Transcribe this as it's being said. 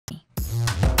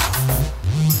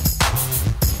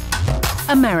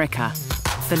America,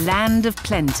 the land of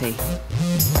plenty.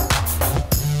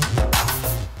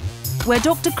 Where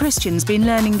Dr. Christian's been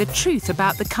learning the truth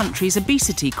about the country's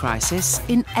obesity crisis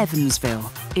in Evansville,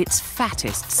 its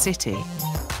fattest city.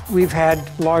 We've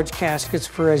had large caskets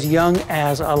for as young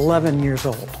as 11 years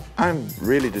old. I'm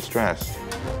really distressed.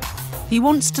 He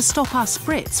wants to stop us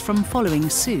Brits from following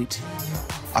suit.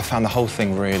 I found the whole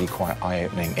thing really quite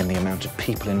eye-opening in the amount of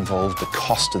people involved, the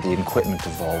cost of the equipment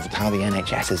involved, how the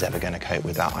NHS is ever going to cope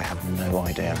with that, I have no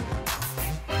idea.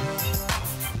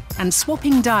 And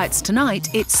swapping diets tonight,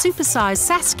 it's Supersize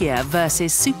Saskia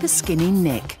versus Superskinny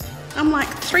Nick. I'm like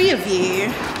 3 of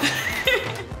you.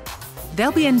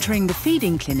 They'll be entering the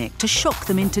feeding clinic to shock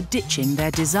them into ditching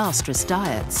their disastrous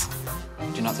diets.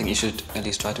 Do you not think you should at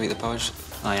least try to eat the porridge?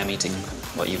 I am eating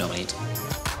what you don't eat.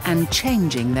 And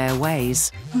changing their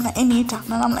ways. I'm letting you down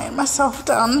and I'm letting myself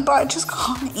down, but I just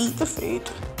can't eat the food.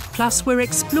 Plus, we're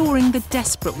exploring the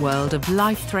desperate world of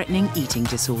life-threatening eating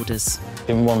disorders.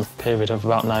 In one period of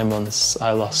about 9 months,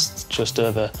 I lost just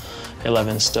over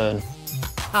 11 stone.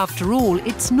 After all,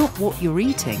 it's not what you're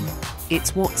eating,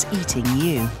 it's what's eating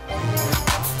you.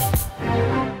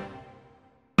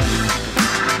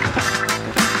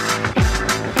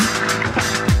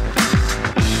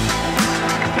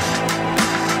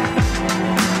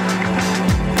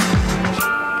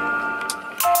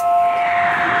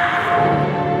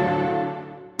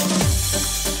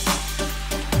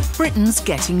 Britain's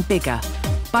getting bigger.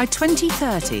 By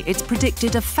 2030, it's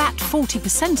predicted a fat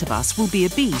 40% of us will be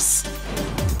obese.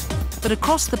 But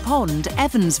across the pond,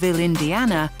 Evansville,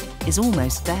 Indiana, is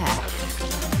almost there.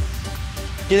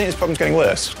 Do you think this problem's getting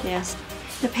worse? Yes.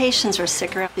 The patients are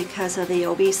sicker because of the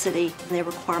obesity. They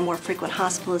require more frequent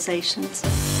hospitalizations.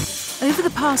 Over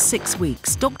the past 6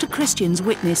 weeks, Dr. Christian's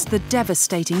witnessed the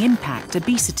devastating impact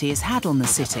obesity has had on the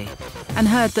city and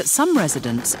heard that some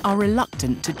residents are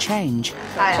reluctant to change.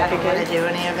 I don't want to do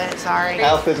any of it, sorry.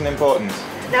 Health isn't important.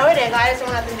 No, it is. I just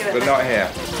don't want nothing to do with it. But not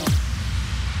here.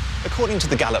 According to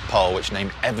the Gallup poll, which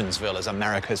named Evansville as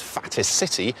America's fattest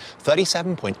city,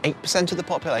 37.8% of the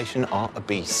population are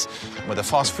obese. With a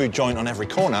fast food joint on every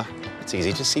corner, it's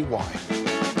easy to see why.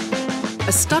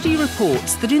 A study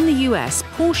reports that in the US,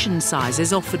 portion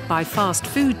sizes offered by fast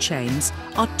food chains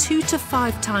are 2 to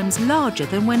 5 times larger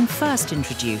than when first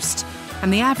introduced.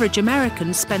 And the average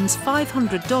American spends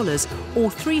 $500 or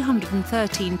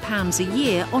 £313 a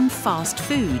year on fast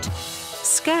food.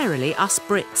 Scarily, us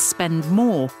Brits spend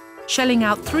more, shelling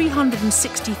out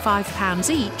 £365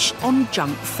 each on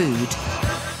junk food.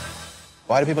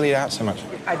 Why do people eat out so much?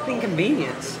 I think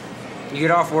convenience. You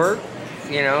get off work,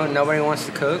 you know, nobody wants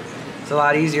to cook. It's a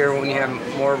lot easier when you have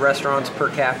more restaurants per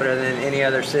capita than any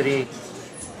other city.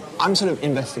 I'm sort of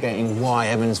investigating why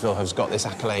Evansville has got this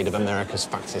accolade of America's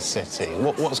fattest city.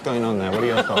 What's going on there? What are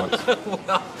your thoughts?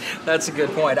 Well, that's a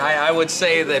good point. I would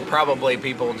say that probably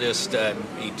people just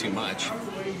eat too much.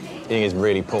 Eating is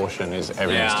really portion, is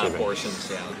everything's too big.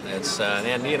 Portions, yeah. It's,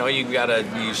 and, you know, you've got to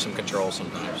use some control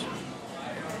sometimes.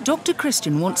 Dr.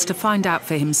 Christian wants to find out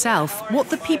for himself what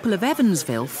the people of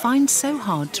Evansville find so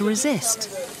hard to resist.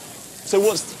 So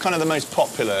what's kind of the most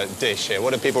popular dish here?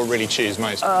 What do people really choose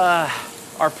most?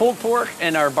 Our pulled pork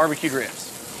and our barbecued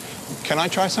ribs. Can I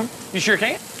try some? You sure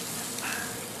can.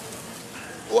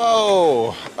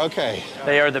 Whoa, okay.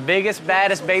 They are the biggest,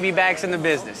 baddest baby backs in the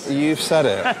business. You've said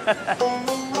it.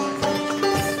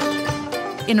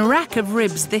 In a rack of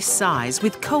ribs this size,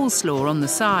 with coleslaw on the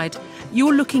side,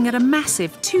 you're looking at a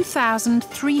massive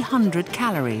 2,300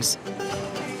 calories.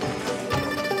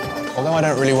 Although I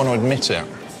don't really want to admit it,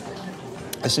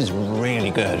 this is really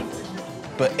good.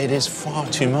 But it is far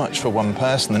too much for one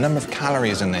person. The number of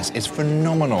calories in this is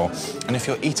phenomenal. And if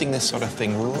you're eating this sort of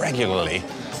thing regularly,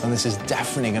 then this is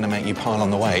definitely going to make you pile on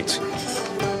the weight.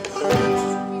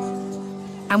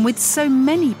 And with so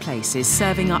many places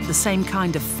serving up the same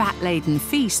kind of fat-laden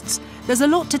feasts, there's a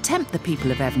lot to tempt the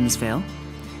people of Evansville.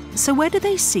 So where do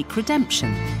they seek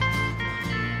redemption?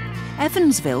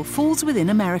 Evansville falls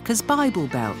within America's Bible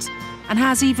Belt and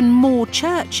has even more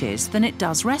churches than it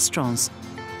does restaurants.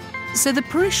 So the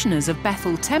parishioners of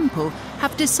Bethel Temple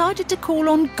have decided to call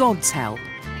on God's help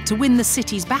to win the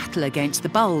city's battle against the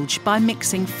bulge by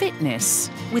mixing fitness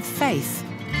with faith.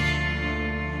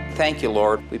 Thank you,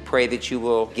 Lord. We pray that you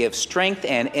will give strength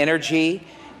and energy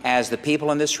as the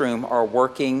people in this room are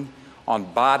working on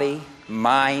body,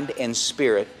 mind, and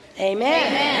spirit. Amen.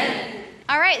 Amen.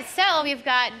 All right, so we've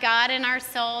got God in our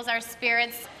souls, our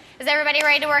spirits. Is everybody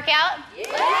ready to work out? Yeah!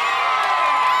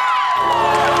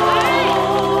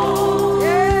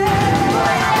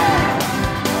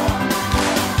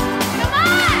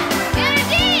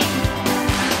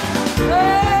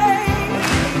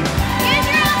 Use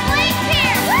your own plates here.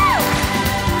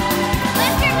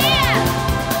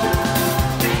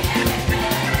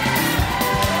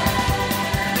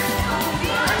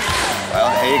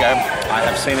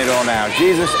 seen it all now.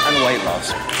 Jesus and weight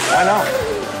loss. Why not?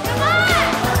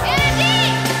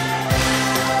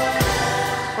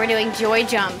 We're doing joy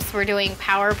jumps, we're doing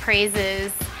power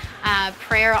praises,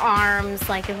 prayer arms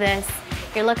like this.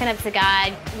 You're looking up to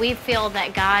God. We feel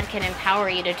that God can empower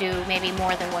you to do maybe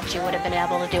more than what you would have been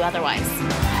able to do otherwise.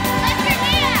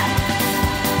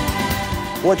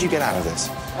 What do you get out of this?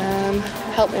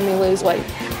 Helping me lose weight.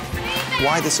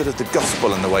 Why the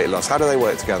gospel and the weight loss? How do they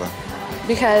work together?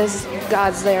 Because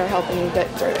God's there helping you get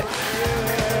through it.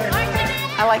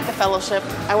 I like the fellowship.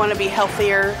 I want to be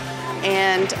healthier,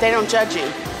 and they don't judge you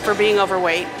for being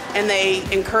overweight, and they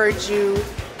encourage you,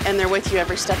 and they're with you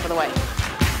every step of the way.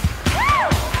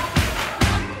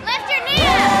 Lift your knee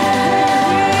up.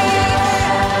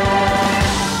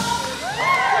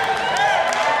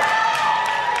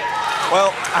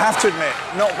 Well, I have to admit,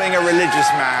 not being a religious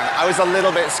man, I was a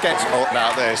little bit sceptical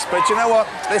about this. But you know what?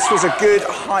 This was a good,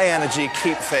 high-energy,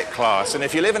 keep-fit class. And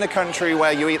if you live in a country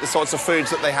where you eat the sorts of foods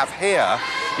that they have here,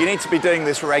 you need to be doing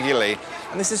this regularly.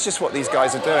 And this is just what these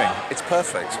guys are doing. It's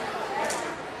perfect.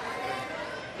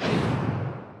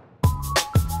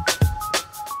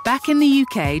 Back in the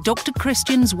UK, Dr.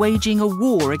 Christian's waging a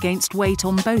war against weight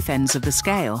on both ends of the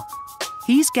scale.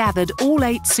 He's gathered all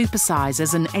 8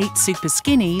 Supersizers and 8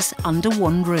 Superskinnies under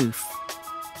one roof.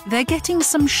 They're getting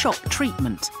some shock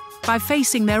treatment by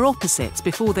facing their opposites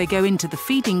before they go into the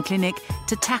feeding clinic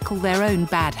to tackle their own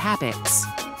bad habits.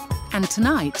 And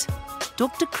tonight,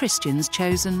 Dr. Christian's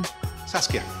chosen...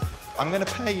 Saskia, I'm going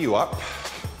to pair you up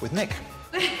with Nick.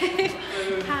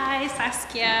 Hi,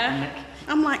 Saskia.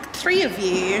 I'm like 3 of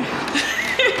you.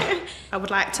 I would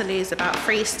like to lose about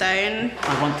 3 stone.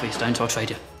 I want 3 stone, so I'll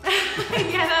trade you.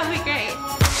 Yeah, that would be great.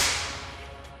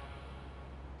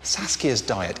 Saskia's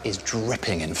diet is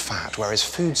dripping in fat, whereas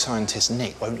food scientist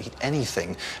Nick won't eat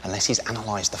anything unless he's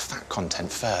analysed the fat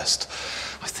content first.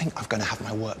 I think I'm going to have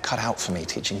my work cut out for me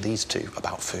teaching these two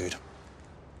about food.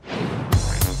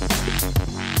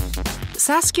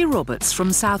 Saskia Roberts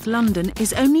from South London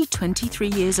is only 23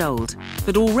 years old,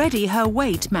 but already her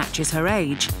weight matches her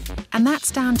age, and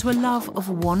that's down to a love of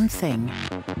one thing.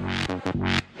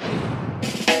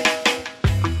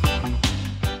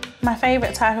 My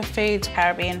favourite type of food is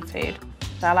Caribbean food.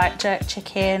 I like jerk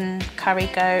chicken, curry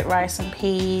goat, rice and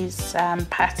peas,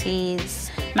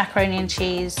 patties, macaroni and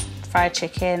cheese, fried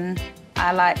chicken.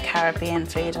 I like Caribbean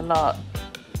food a lot.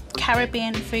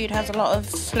 Caribbean food has a lot of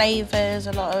flavours,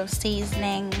 a lot of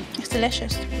seasoning. It's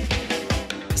delicious.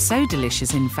 So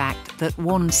delicious, in fact, that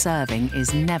one serving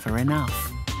is never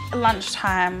enough. At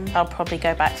lunchtime, I'll probably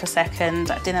go back for second.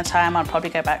 At dinner time, I'll probably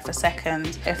go back for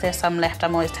second. If there's some left,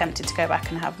 I'm always tempted to go back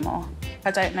and have more.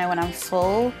 I don't know when I'm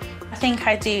full. I think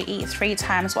I do eat 3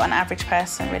 times what an average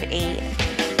person would eat.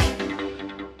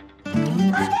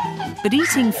 But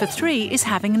eating for 3 is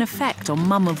having an effect on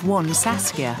mum of 1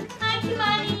 Saskia.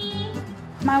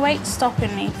 My weight's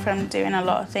stopping me from doing a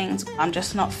lot of things. I'm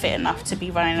just not fit enough to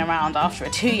be running around after a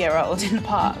 2-year-old in the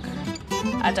park.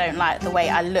 I don't like the way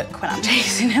I look when I'm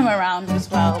chasing him around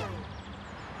as well.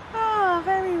 Oh,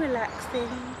 very relaxing.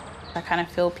 I kind of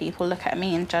feel people look at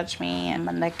me and judge me, and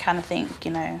they kind of think,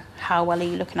 you know, how well are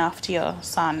you looking after your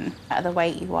son at the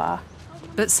weight you are?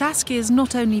 But Saskia's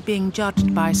not only being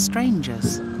judged by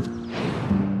strangers.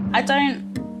 I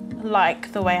don't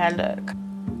like the way I look.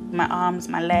 My arms,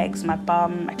 my legs, my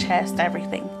bum, my chest,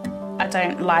 everything. I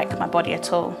don't like my body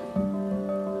at all.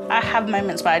 I have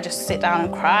moments where I just sit down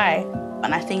and cry,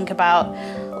 and I think about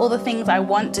all the things I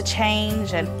want to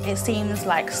change, and it seems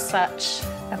like such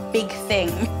a big thing.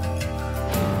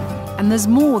 And there's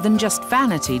more than just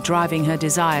vanity driving her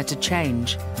desire to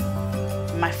change.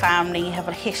 My family have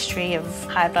a history of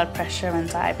high blood pressure and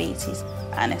diabetes,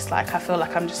 and it's like I feel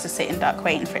like I'm just a sitting duck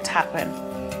waiting for it to happen.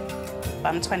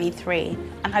 I'm 23,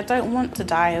 and I don't want to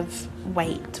die of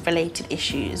weight-related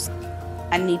issues.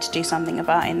 I need to do something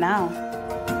about it now.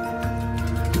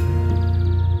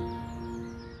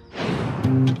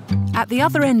 At the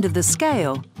other end of the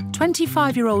scale,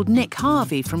 25-year-old Nick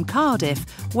Harvey from Cardiff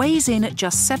weighs in at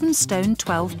just 7 stone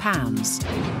 12 pounds.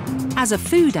 As a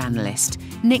food analyst,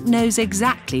 Nick knows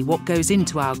exactly what goes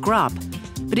into our grub,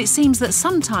 but it seems that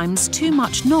sometimes too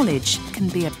much knowledge can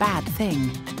be a bad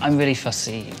thing. I'm really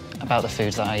fussy about the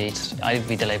foods that I eat. I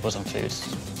read the labels on foods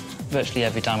virtually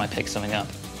every time I pick something up.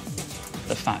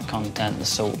 The fat content, the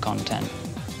salt content.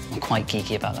 I'm quite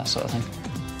geeky about that sort of thing.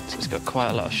 So it's got quite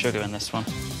a lot of sugar in this one.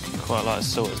 Quite a lot of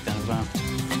salt has been around.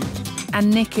 And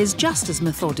Nick is just as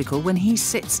methodical when he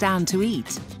sits down to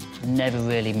eat. Never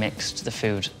really mixed the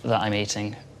food that I'm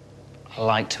eating. I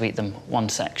like to eat them one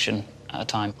section at a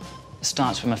time. It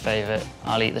starts with my favourite.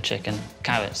 I'll eat the chicken,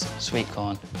 carrots, sweet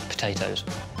corn, potatoes,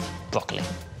 broccoli.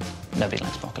 Nobody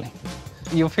likes broccoli.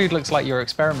 Your food looks like you're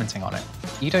experimenting on it.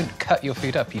 You don't cut your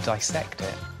food up, you dissect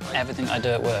it. Everything I do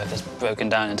at work is broken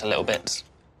down into little bits.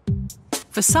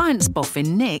 For science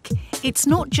boffin Nick, it's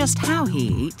not just how he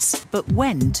eats, but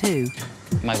when too.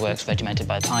 My work's regimented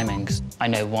by timings. I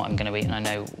know what I'm going to eat and I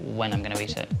know when I'm going to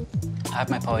eat it. I have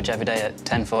my porridge every day at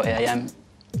 10:40 a.m.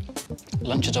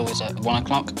 Lunch is always at 1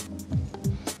 o'clock.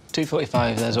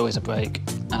 2:45, there's always a break,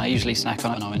 and I usually snack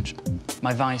on an orange.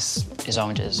 My vice is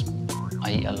oranges.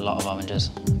 I eat a lot of oranges.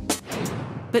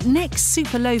 But Nick's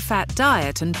super low-fat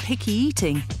diet and picky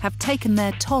eating have taken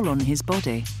their toll on his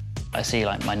body. I see,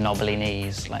 like, my knobbly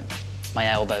knees, like, my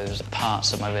elbows,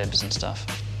 parts of my ribs and stuff.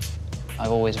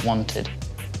 I've always wanted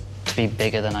to be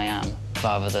bigger than I am,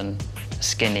 rather than a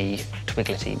skinny,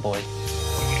 twigglety boy.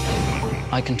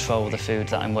 I control the food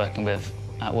that I'm working with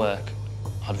at work.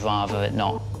 I'd rather it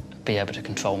not be able to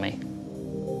control me.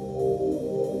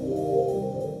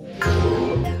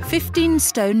 15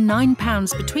 stone, 9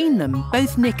 pounds between them,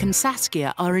 both Nick and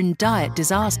Saskia are in diet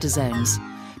disaster zones.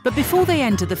 But before they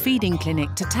enter the feeding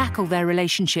clinic to tackle their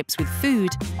relationships with food,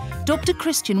 Dr.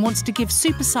 Christian wants to give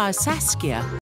Supersize Saskia